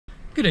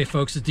Good day,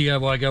 folks. It's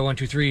DIY Guy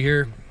 123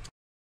 here.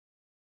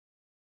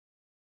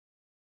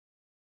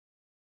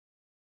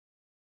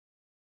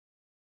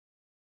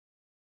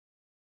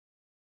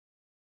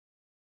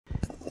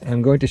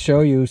 I'm going to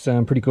show you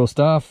some pretty cool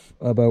stuff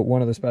about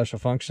one of the special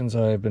functions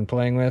I've been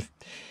playing with.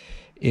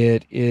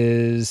 It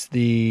is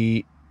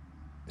the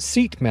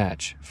seat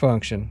match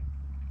function.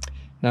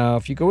 Now,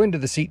 if you go into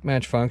the seat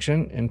match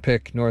function and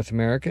pick North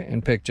America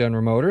and pick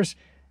General Motors,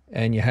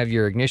 and you have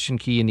your ignition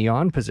key in the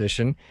on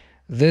position,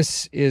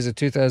 this is a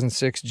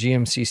 2006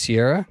 GMC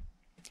Sierra.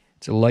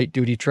 It's a light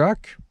duty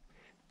truck,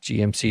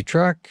 GMC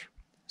truck,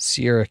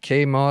 Sierra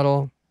K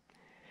model.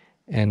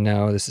 And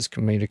now this is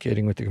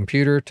communicating with the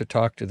computer to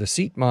talk to the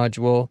seat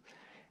module.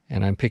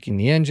 And I'm picking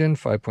the engine,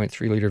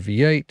 5.3 liter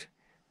V8.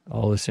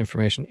 All this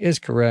information is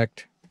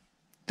correct.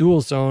 Dual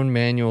zone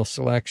manual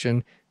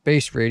selection,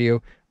 base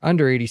radio,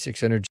 under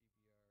 8600,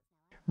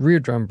 rear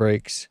drum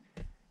brakes,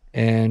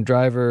 and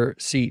driver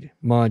seat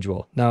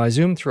module. Now I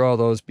zoomed through all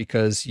those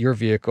because your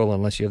vehicle,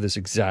 unless you have this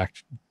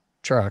exact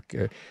truck,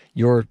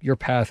 your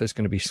path is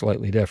going to be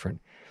slightly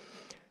different.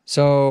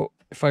 So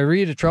if I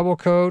read a trouble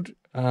code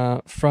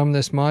from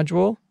this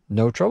module,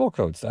 no trouble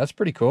codes. That's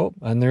pretty cool.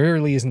 And there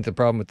really isn't the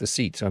problem with the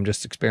seat, so I'm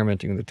just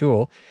experimenting with the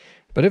tool.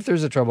 But if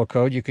there's a trouble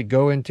code, you could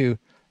go into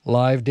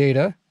live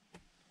data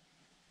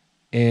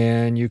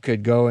and you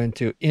could go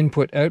into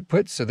input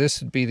output. So this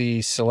would be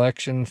the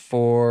selection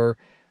for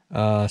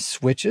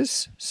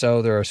switches.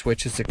 So there are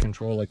switches that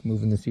control like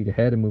moving the seat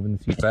ahead and moving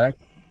the seat back.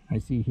 I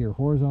see here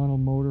horizontal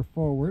motor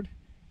forward.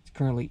 It's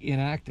currently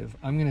inactive.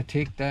 I'm going to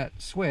take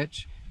that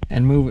switch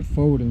and move it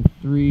forward in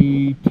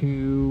 3,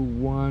 2,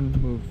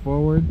 1, move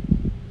forward,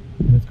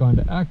 and it's gone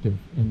to active.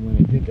 And when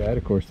it did that,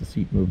 of course, the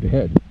seat moved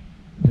ahead.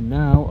 And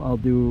now I'll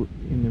do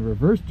in the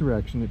reverse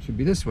direction. It should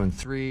be this one,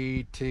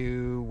 3,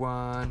 2,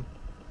 1,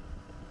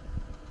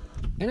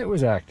 and it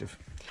was active.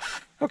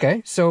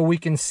 Okay, so we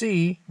can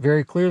see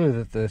very clearly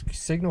that the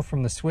signal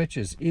from the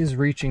switches is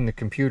reaching the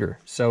computer.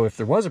 So if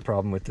there was a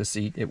problem with the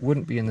seat, it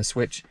wouldn't be in the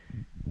switch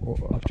or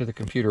up to the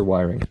computer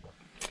wiring.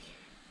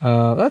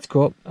 That's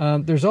cool.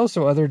 There's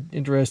also other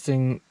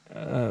interesting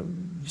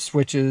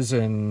switches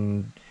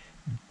and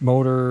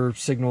motor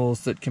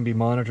signals that can be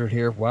monitored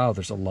here. Wow,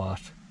 there's a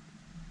lot.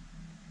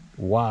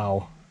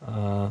 Wow,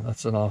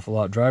 that's an awful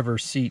lot. Driver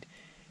seat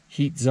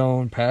heat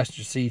zone,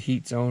 passenger seat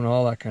heat zone,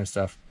 all that kind of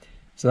stuff.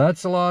 So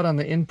that's a lot on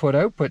the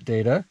input-output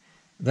data.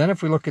 Then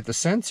if we look at the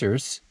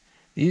sensors,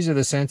 these are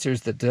the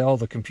sensors that tell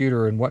the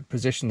computer in what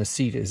position the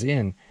seat is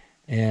in.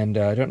 And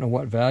I don't know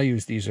what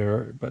values these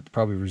are, but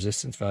probably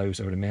resistance values,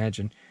 I would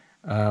imagine.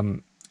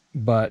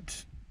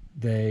 But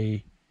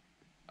they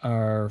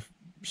are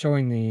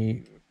showing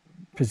the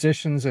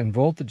positions and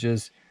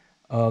voltages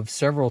of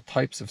several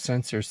types of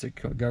sensors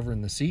that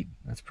govern the seat.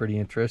 That's pretty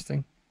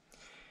interesting.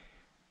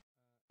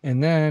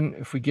 And then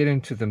if we get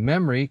into the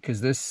memory,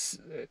 because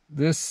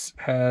this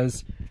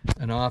has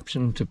an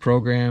option to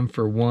program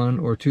for 1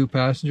 or 2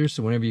 passengers.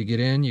 So whenever you get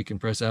in, you can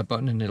press that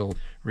button and it'll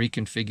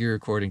reconfigure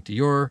according to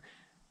your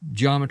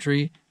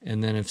geometry.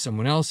 And then if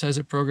someone else has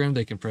it programmed,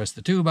 they can press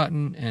the 2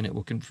 button and it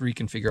will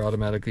reconfigure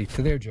automatically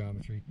to their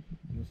geometry.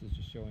 And this is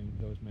just showing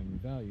those memory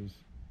values.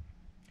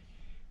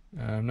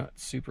 I'm not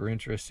super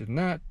interested in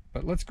that,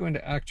 but let's go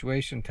into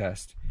actuation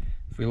test.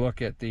 If we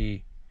look at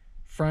the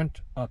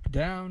front, up,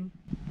 down,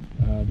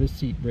 this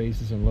seat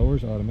raises and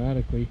lowers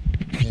automatically.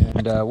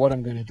 And what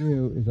I'm going to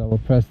do is I will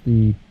press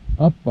the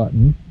up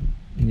button,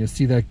 and you'll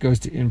see that goes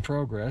to in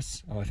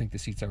progress. Oh, I think the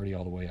seat's already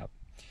all the way up.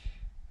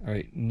 All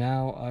right,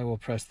 now I will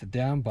press the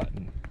down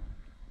button.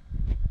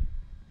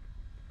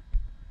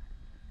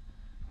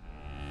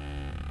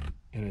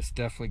 And it's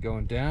definitely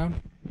going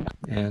down.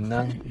 And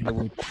now I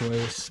will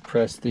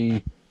press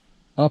the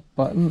up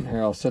button.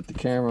 Here, I'll set the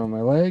camera on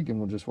my leg and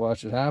we'll just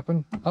watch it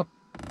happen. Up.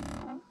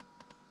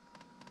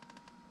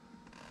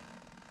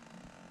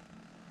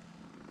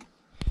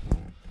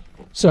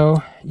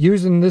 So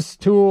using this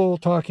tool,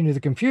 talking to the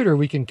computer,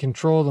 we can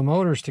control the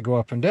motors to go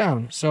up and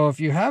down. So if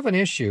you have an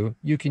issue,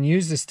 you can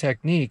use this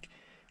technique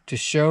to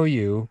show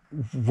you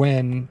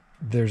when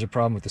there's a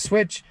problem with the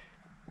switch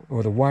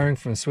or the wiring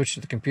from the switch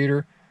to the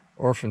computer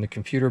or from the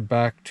computer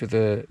back to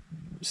the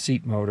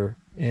seat motor.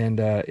 And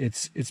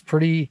it's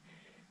pretty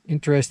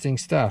interesting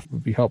stuff. It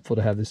would be helpful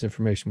to have this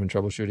information when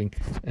troubleshooting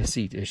a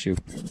seat issue.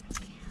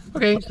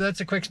 Okay, so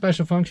that's a quick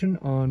special function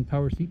on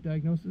power seat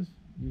diagnosis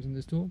using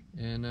this tool,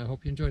 and I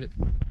hope you enjoyed it.